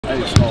Hey,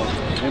 so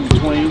in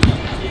between,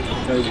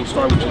 okay, we'll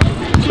start with your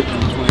quick in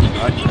between,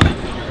 right?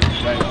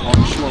 Okay, on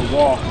the short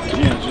wall,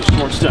 again, just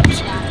short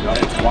steps. Right?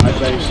 Wide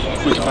base,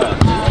 quick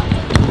pass.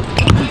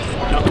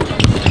 Yep.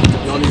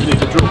 You don't even need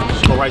to drill,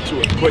 just go right to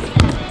it, quick.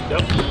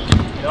 Yep.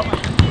 Yep.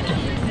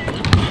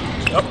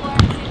 Yep.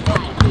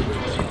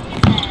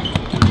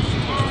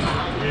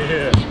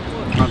 Yeah.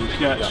 How to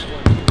catch.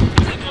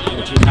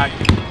 Get you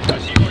active.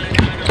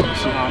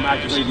 See how I'm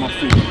activating my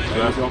feet.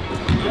 There you go.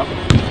 Yep.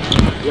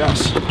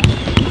 Yes.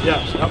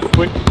 Yes. Yep.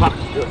 Quick. Pop.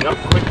 Good. Yep.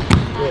 Quick.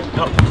 Good.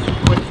 Yep.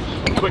 Quick.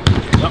 Quick.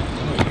 Yep.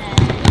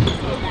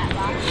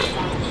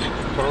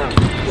 Turn around.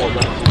 Go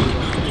back.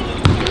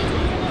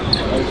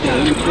 Okay.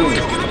 In between.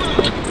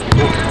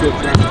 Good. Good.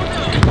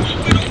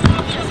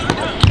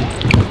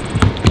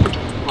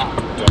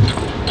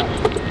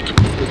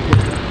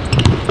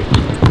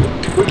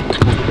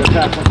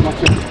 Pass, that's my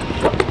turn.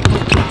 Yep.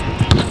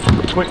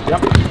 Quick,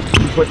 yep.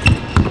 Quick,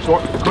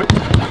 short, quick.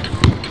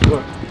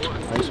 Good.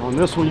 Okay, so on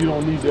this one, you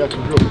don't need the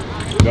extra drill.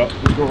 Yep.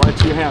 You go right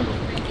to your handle.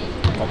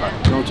 Okay.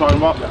 You know what I'm talking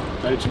about? Yeah.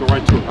 Okay, just go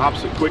right to it.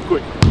 Opposite, quick,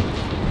 quick.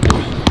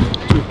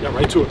 Yeah,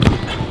 right to it.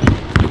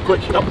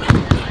 Quick, yep.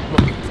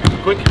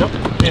 Quick, yep.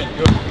 Yeah,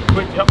 good.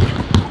 Quick, yep.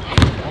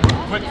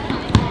 Quick.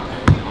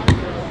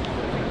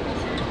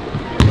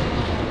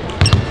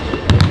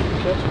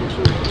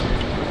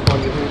 On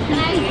your hands,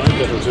 right?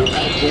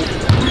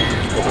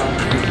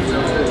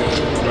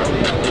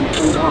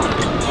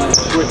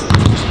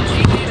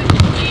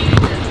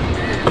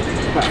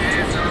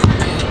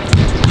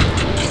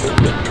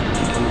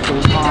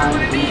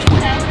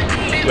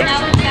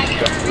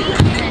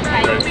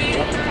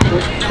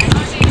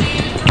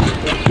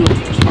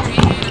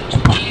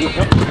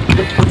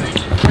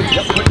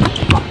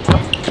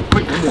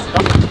 Quick.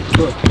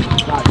 Good.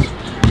 Nice.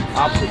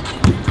 Opposite.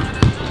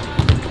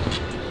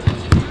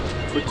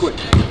 Quick, quick.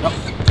 Yep.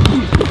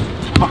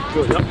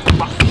 Good, yep.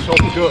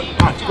 Shoulder, good.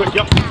 Nice, quick,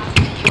 yep.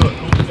 Good.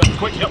 Yep.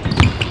 Quick, yep.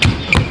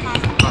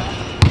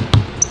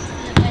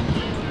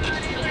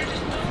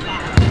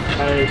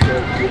 Hey, so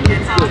you need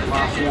to quick,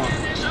 last one.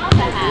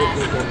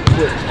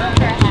 Quick.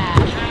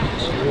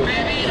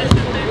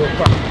 Real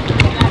quick.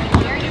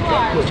 Here you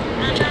are.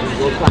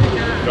 Real quick.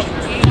 Yep.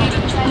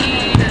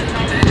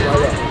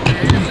 Right up.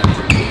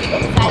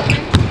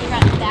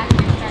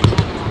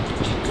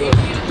 Good.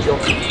 Go.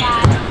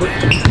 Quick.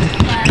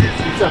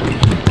 Step.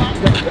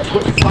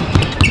 Quick.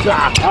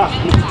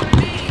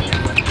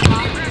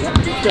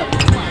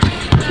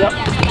 Step.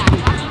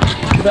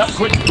 Step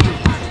quick.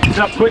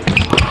 Step quick.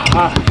 Come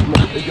on.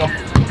 There you go.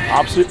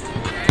 Opposite.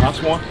 Last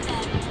one.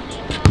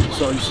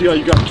 So you see how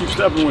you got to keep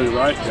stepping with it,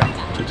 right? Yeah.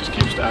 So just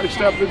keep static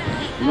stepping.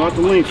 You don't have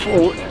to lean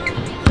forward.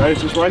 Right?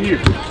 It's just right here.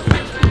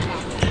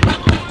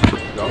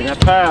 And that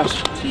pass,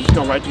 so you just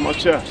come right to my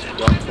chest.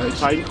 Okay,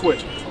 tight and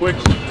quick. Quick.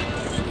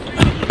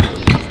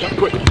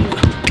 Quick.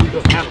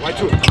 Good. Hand right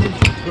to it.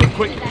 Good.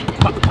 Quick.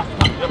 Pop, pop,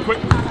 pop. Yeah, quick.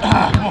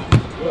 Come on.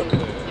 Good.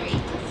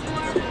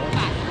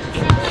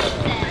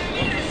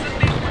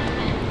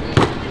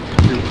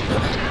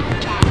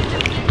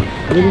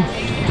 Ready?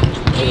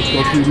 Let's go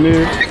through these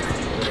legs.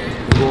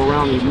 Go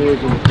around these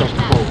legs and touch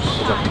the post.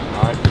 Okay.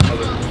 Alright.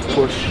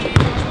 Push.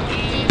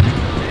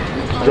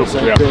 Go.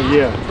 Same thing,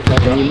 yeah.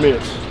 Back in your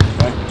mitts.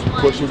 Okay.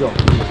 Push and go.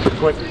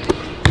 Quick.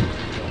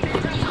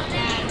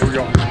 Here we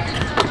go.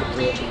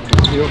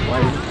 Heel,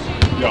 right.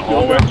 Yeah,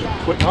 all the way.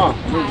 Quick,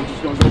 we're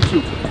just gonna go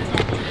two.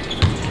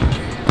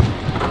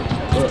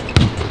 Good.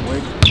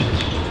 Wait.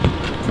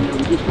 Yeah,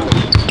 we just kind of.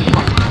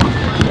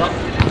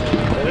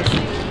 Finish.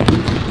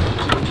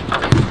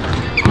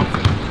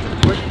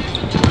 Quick.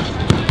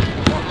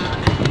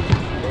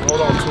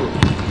 Hold on to it.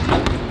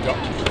 Go.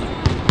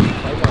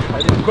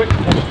 Right in. Quick.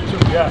 Two.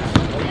 Yes.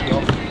 There you go.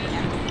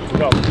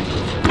 Go.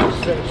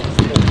 Finish.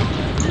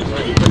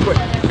 Quick.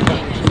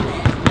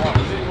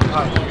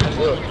 Alright.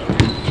 Good.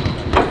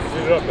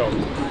 Get it up though.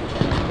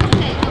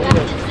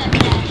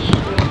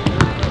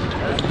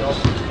 There you go.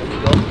 There you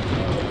go.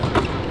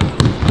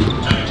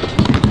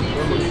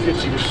 Remember, you get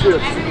you the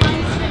shift.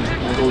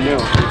 Go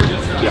now.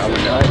 Yeah,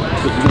 alright.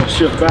 Because we're going to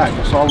shift back.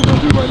 That's all we're going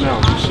to do right now.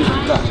 Just shift it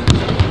back.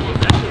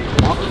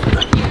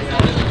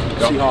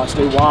 See how I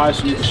stay wide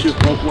so you can shift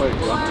both ways.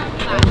 Right?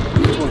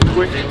 This one's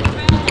quick.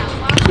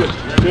 Shift.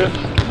 Shift.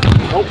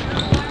 Nope.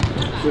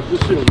 Shift the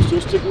shield.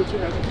 Still stick with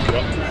your hand.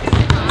 Yep.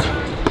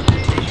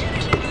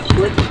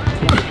 Quick.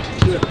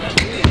 Shift.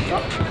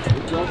 Up.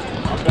 Good job.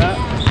 Not bad.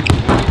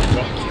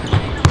 Yep.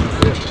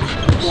 Shift.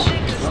 Come on.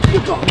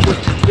 Shift off. Quick.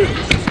 Shift.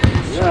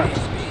 Yeah.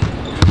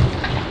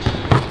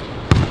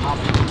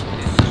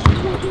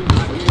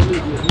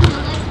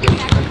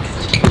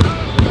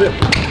 Shift.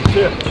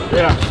 Shift.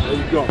 Yeah. There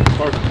you go.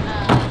 Perfect.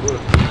 Good.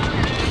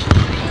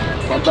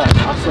 Front back. I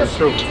said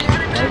two.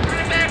 Right.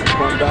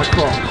 Front back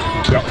cross.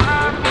 Yep.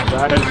 Front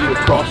back as you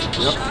cross.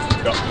 Yep.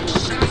 Yep.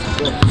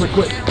 Good. Quick,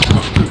 quick.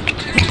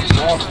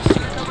 Awesome.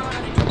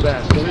 Not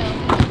bad. Finish.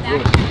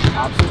 Good.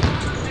 Opposite.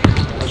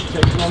 Let's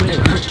take it on in.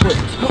 Quick, quick.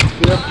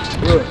 Yeah.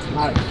 Good.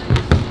 Nice.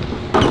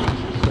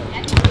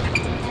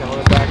 Count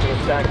it back and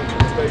attack into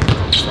the face.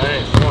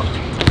 Nice. Come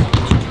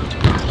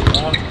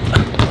on.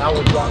 Now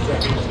we'll drop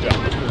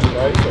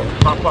Okay, so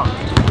pop, pop.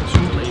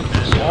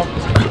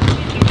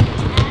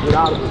 Get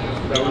out of it.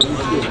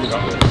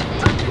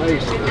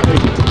 Nice.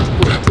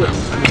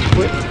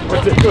 Quick.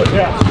 That's it. Good.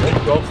 Yeah. There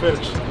you go.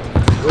 Finish.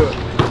 Good.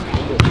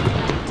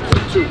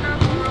 Two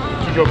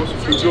dribbles.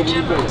 Two dribbles.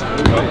 You're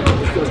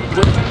good.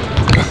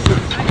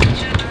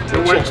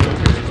 Good way.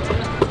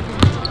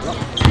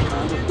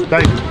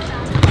 Thank you.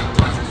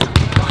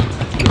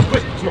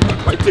 Quick.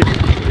 Right there.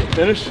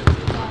 Finish.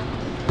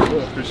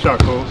 Good shot,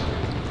 Cole.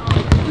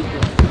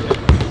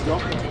 Go.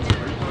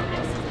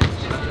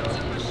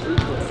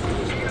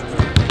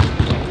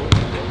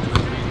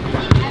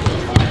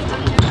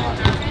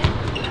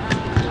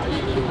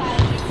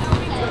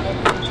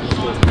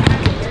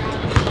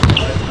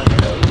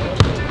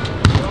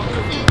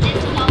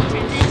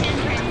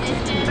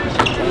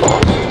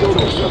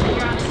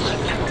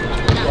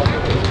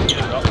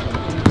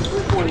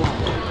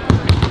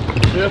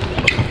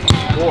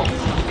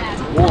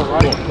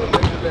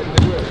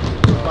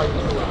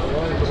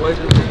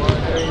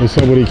 What's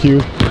up with EQ?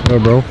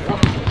 What, bro?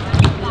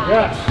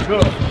 Yes,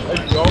 good. There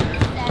you go.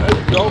 There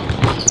you go.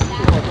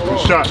 Good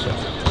shot.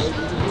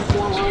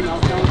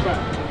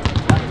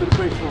 Back to the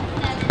baseline.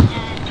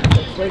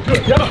 Stay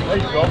good. Yeah. There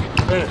you go.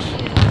 Finish.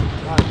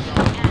 Nice.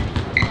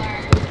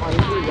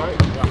 23, right?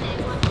 Yeah.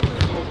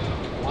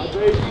 Wide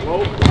base. Low.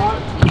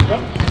 Wide.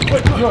 Yep.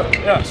 Quick. Good.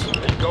 Yes.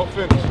 There you go.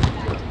 Finish.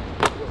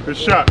 Good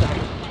shot.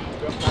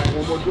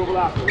 One more dribble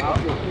after.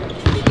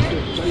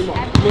 Same up.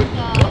 Quick.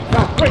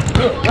 Quick.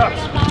 Good. Yes.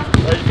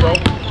 There you go.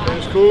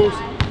 Finish, Kuz.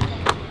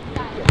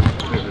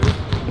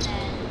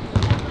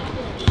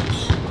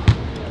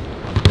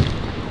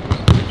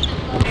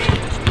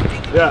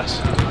 Yes.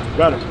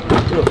 Better.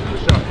 Good. Good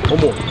shot. One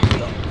more.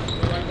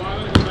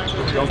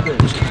 Go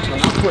finish.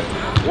 Quick.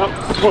 Yep.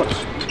 Push.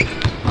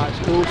 Nice,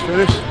 Kuz.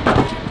 Finish.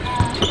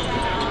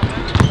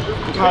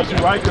 Got you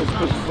right because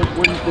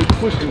when you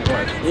push him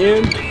right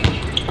in,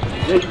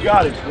 yeah, you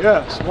got it.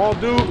 Yeah. Small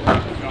dude.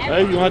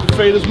 Hey, you don't have to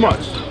fade as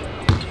much.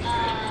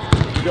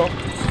 There you go.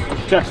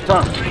 Check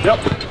time. Yep.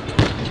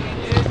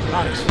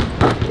 Nice.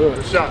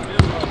 Good shot.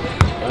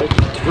 Right.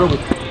 Dribble.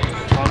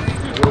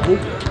 Dribble.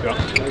 Yep.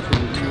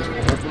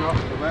 Open up.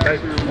 Okay.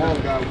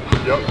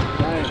 Yep.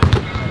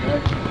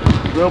 Okay.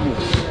 Dribble.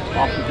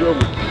 Off the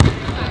dribble.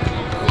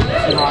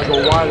 See how I go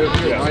wider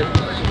here, right?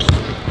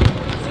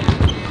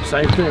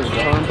 Same thing.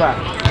 Turn back.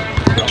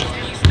 Yep.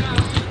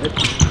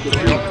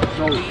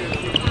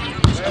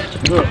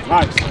 Good.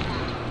 Nice.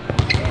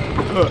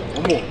 Good.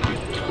 One more.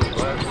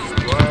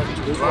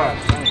 Good drive.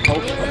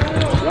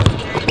 Yep.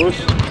 Push.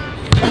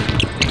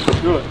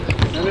 Good.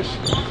 Finish.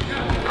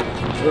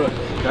 Good.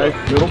 Okay.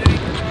 Middle.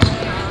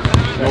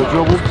 No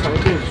dribble. Same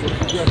thing. Switch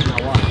direction. Now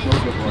watch. No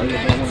dribble. Right? I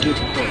want to get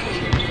you first.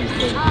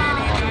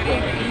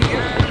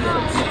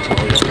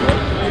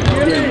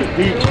 Again,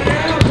 deep.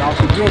 Now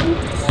the dribble.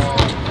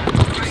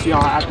 See how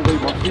I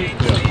activate my feet?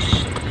 Yeah.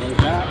 Like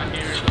that.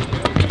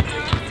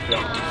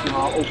 Yeah. See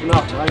how I open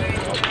up, right?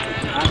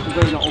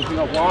 Activate and open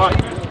up wide.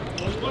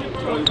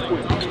 Very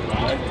quick.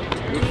 Right?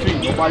 Good feet,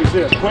 nobody's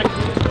there. Quick.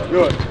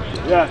 Good.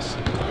 Yes.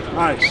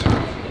 Nice.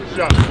 Good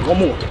shot. One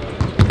more.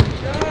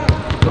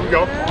 There we go.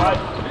 All right.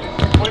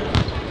 Quick.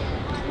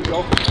 There we go.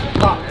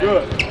 Pop.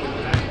 Good.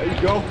 There you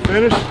go.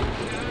 Finish.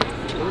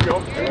 There we go.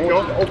 There we go.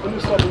 Open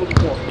this up a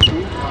little more.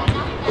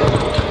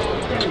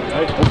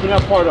 Okay. Open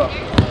that part up.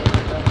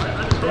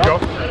 There you go.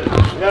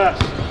 Yes.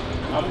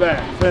 Not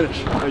bad. Finish.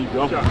 There you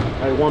go.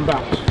 Hey, one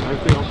bounce.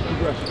 Everything else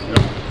progression.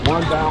 Yep.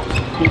 One bounce.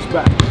 Kicks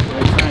back.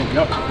 Same thing.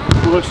 Yep.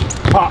 Push.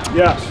 Pop.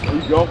 Yes. There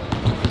you go.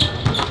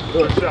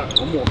 Good shot.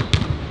 One more.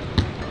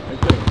 Same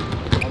thing.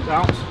 One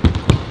bounce.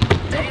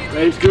 Yep.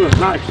 Base. Good.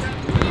 Nice.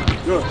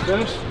 Good.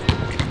 Finish.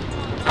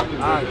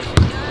 Nice.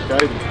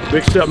 Okay.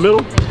 Big step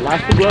middle.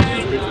 Last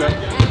progression. Big step.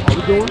 How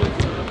we doing?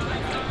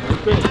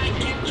 Good.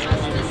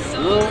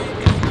 Good.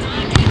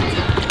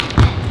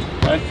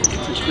 Okay.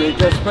 Just create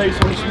that space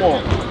on the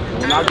small.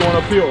 We're not going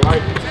uphill,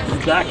 right?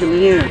 We're back in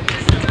the end.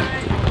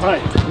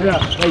 Right. Yeah.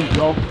 There you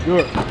go.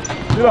 Good.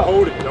 Get up.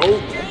 Hold it. No.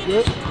 That's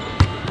good.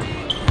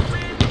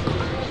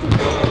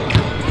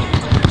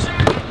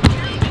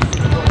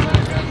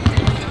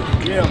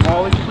 Yeah,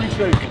 Molly.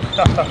 Appreciate it.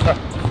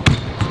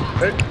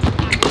 Hey.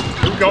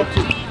 Here we go.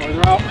 Turn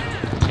her out.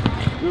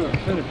 Good.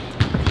 Finish.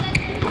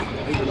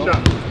 There you go.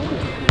 Shot.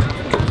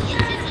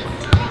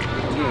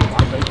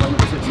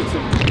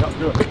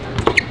 Good. Good.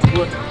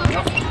 Good.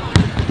 Yep.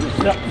 Good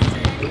step.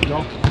 There you go.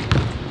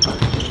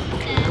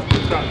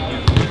 Good shot.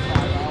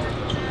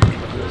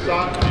 Good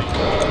side.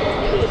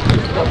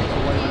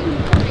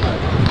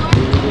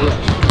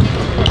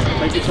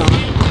 Take your time.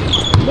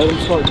 Let them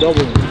start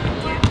doubling.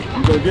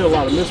 You're going to get a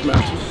lot of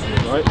mismatches,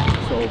 right?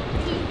 So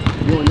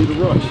you don't need to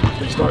rush. If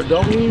they start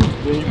doubling you,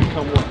 then you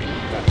become what?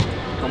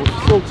 Become a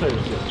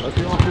facilitator. Let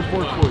the offense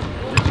work for you.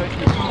 You take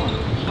your time.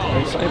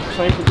 Okay,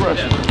 same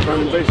progression. Turn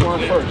the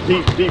baseline first.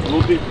 Deep, deep, a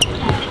little deep.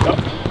 Yep.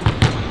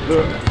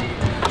 Good.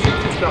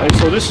 Hey,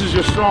 so this is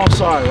your strong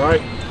side,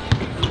 right?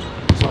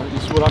 So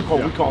this is what I call,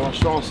 we call our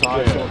strong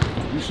side. Yeah.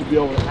 So you should be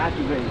able to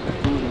activate.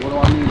 What do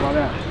I mean by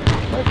that?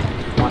 Right?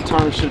 My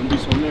turn shouldn't be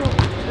so narrow.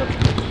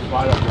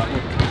 Slide up.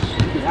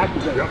 You can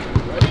activate. Yep.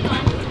 Right?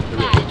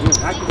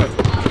 Activate.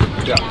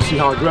 Yeah. See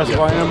how aggressive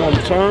I am on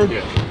the turn?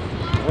 Yeah.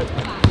 Right.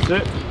 That's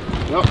it.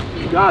 Yep.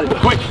 You got it.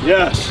 Quick.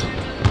 Yes.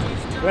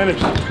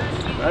 Finish.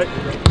 Right.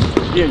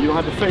 Yeah, you don't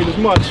have to fade as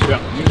much.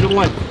 Yeah. Use your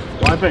length.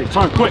 Wide base.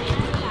 Turn quick.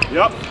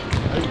 Yep.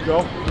 There you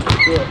go.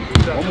 Good.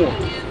 One more.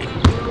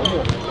 One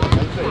more.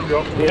 There you go.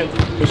 Yeah.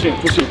 Push in.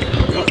 Push in.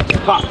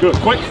 Yep. Pop. Good.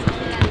 Quick.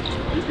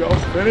 There you go.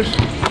 Finish.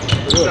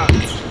 Good.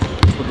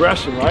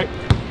 Progression, right?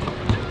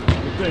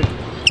 Good thing.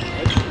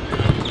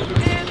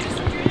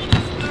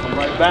 Come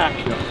right back.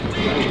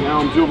 Yeah. Now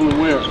I'm dribbling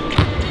where?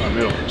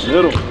 Middle.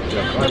 Middle.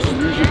 Yeah. Right. So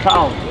use your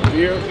power.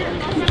 Here.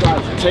 You try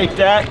to take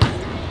that.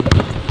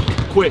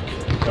 Quick.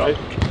 Right.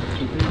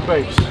 Keep your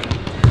base.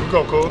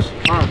 Go, Kuz.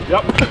 Turn.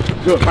 Yep.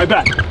 Good. Right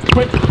back.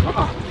 Quick.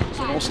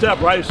 So don't step,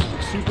 right? It's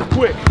super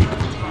quick.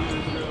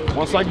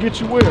 Once I get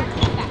you where?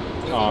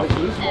 This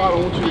is why I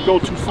don't want you to go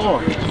too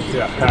far.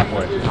 Yeah,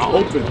 halfway. I'll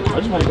open. I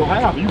just want to go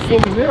half. You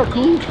feeling there,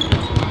 cool?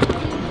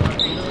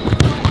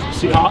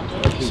 See how?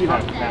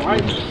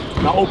 Right?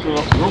 Now open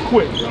up real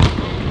quick.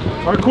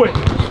 Turn quick.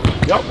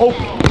 Yep,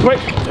 open.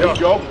 Quick. There you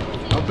go.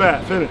 Not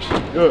bad. Finish.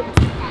 Good.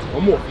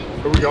 One more.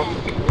 Here we go.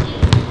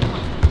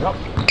 Yep.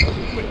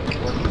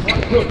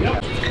 Good.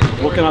 Yep.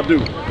 What can I do?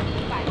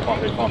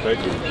 Pump it.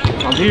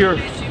 I'm here.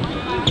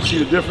 See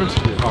the difference?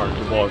 It's hard.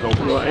 The ball is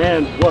open.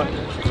 And what?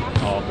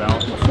 All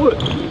balance. My foot.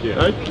 Yeah.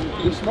 Right?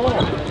 It's small.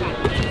 Yeah.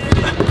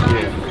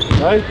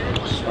 Right?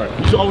 All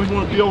right. You always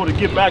want to be able to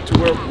get back to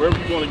wherever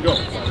you want to go.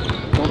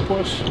 One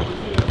push,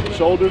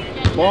 shoulder,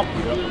 bump,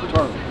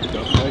 turn.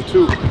 Okay,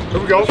 two. Here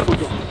we go.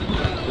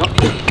 Yep.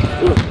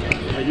 Good.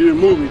 Hey, you didn't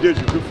move me, did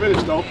you? Good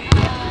finish though.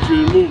 But you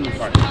didn't move me.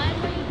 Right.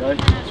 Okay?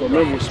 So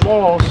remember with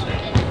smalls,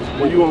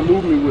 what you want to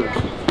move me with.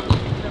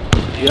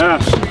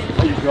 Yes.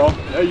 There you go.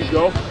 There you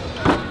go.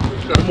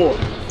 One more.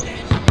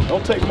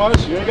 Don't take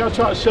much. You ain't got to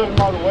try to shove him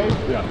out of the way.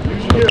 Yeah.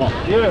 Use your hip.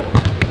 Yeah.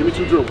 Give me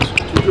two dribbles.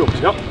 Two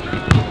dribbles. Yep.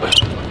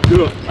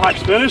 Good. All right,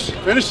 finish.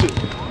 Finish it.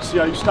 See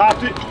how you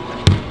stopped it?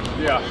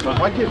 Yeah. So if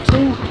I get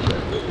two,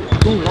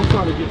 I'm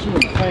trying to get you in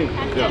the paint.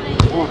 Yeah.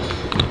 One,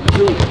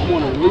 two. I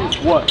want to lose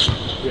what?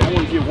 Yeah. I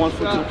want to get 1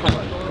 foot to the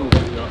paint.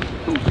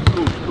 Cool.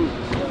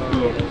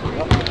 Yep.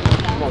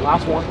 Come on,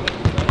 last one.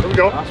 Here we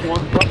go. Last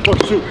one. Yep.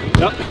 Push two.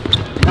 Yep.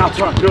 Now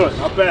turn. Good.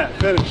 Not bad.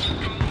 Finish.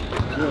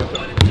 Good.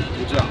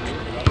 Good job.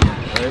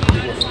 Okay.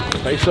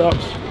 Face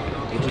ups.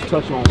 We'll just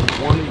touch on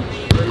one each.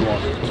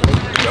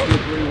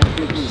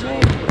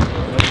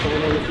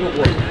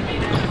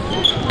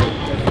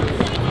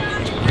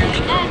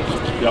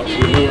 Yep, so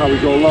you know how we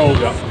go low.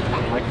 Yep.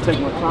 I can take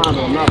my time,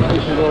 but I'm not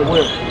pushing all the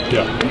way.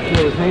 Yeah. You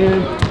feel his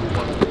hand.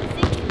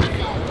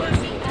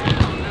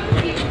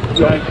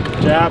 Okay,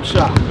 jab,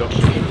 shot. Yep.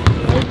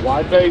 Okay,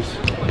 wide base,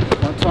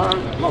 one turn,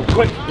 low,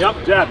 quick. Yep,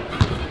 jab it.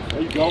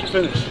 There you go,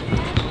 finish.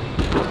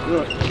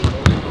 Good.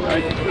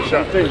 Right,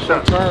 shot, finish,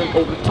 shot. Turn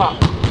over the top.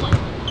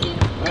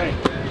 Hey.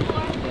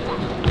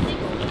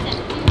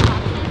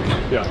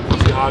 Yeah.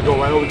 See how I go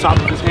right over the top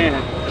of his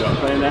hand. Yeah.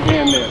 Playing that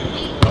hand there.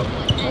 Yep.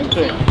 Same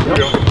thing. Yep.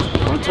 Go.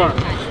 One turn.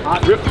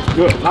 Hot grip.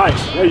 Good.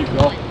 Nice. There you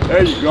go.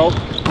 There you go.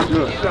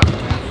 Good.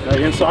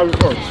 Okay, inside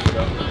reverse.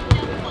 Yeah.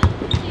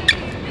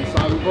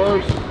 Inside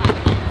reverse.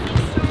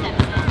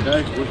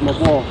 Okay, where's my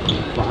ball?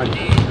 Behind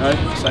you. Okay,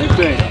 same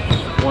thing.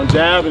 One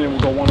jab and then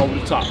we'll go one over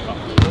the top.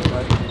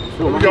 Okay.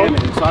 Feel my hand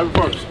in. Inside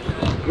reverse.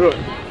 Good.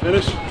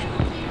 Finish.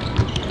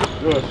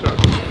 Good.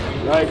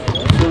 Right.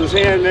 Feel his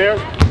hand there.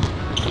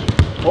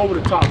 Over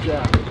the top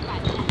jab.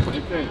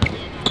 Same thing.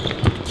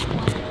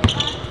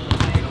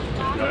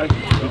 Okay.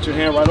 Get your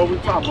hand right over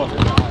the top of it.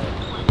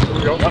 There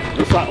we go. Yep.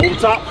 Inside, over the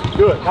top.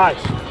 Good.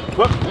 Nice.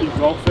 There you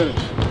go.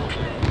 Finish.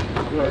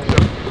 Good.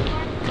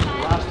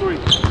 Last three.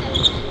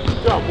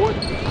 Good job, boy.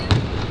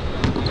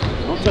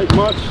 Don't take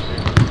much.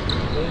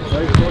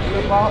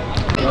 Okay. About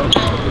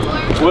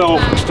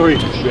 12 is 3.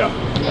 Yeah.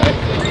 Okay.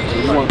 So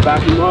you want to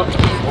back him up.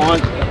 1,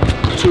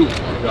 2.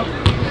 Yeah.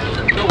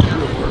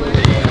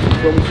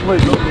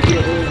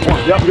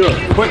 Yep, good.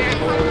 Quick.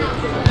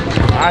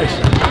 Nice.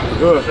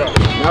 Good.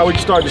 Now we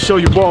can start to show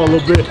your ball a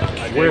little bit.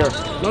 Where?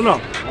 No.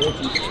 I want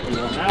you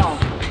now.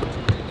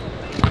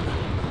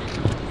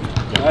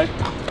 Okay.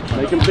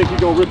 Make him think you're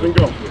going to rip and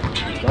go.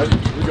 Right?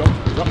 Here we go.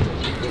 Yep.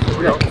 Here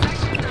we go.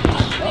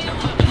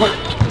 Quick.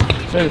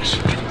 Finish.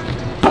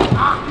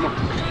 Come on.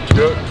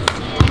 Good.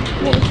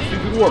 Come on, let's see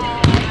if it works.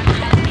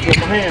 Put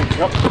my hand.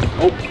 Yep.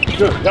 Oh,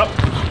 good. Yep.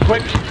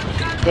 Quick.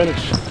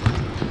 Finish.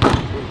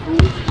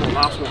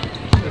 Last one.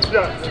 Good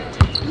job.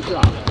 Good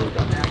job.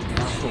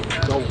 Last one.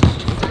 Go.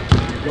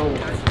 Go.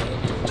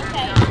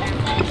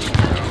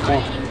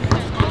 One.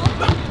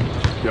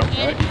 Yep.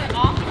 Okay.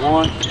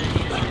 One.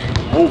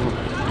 Over.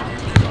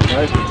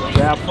 Okay.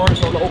 Jab first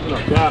on the open up.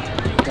 Jab.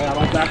 Jab. I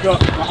back up.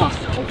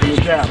 Open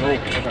the jab. Oh. Okay.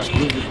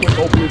 Use the quick.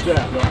 Open the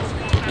jab.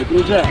 Open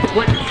the jab.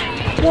 Quick.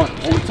 One.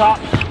 Over top.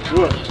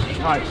 Good.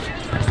 Nice.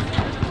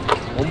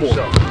 One more.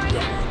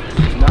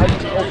 Now you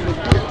can open the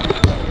quick.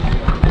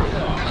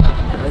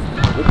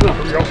 Open up.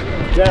 Here we go.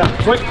 Jab.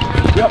 Quick.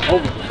 Yep.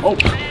 Over.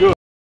 Good.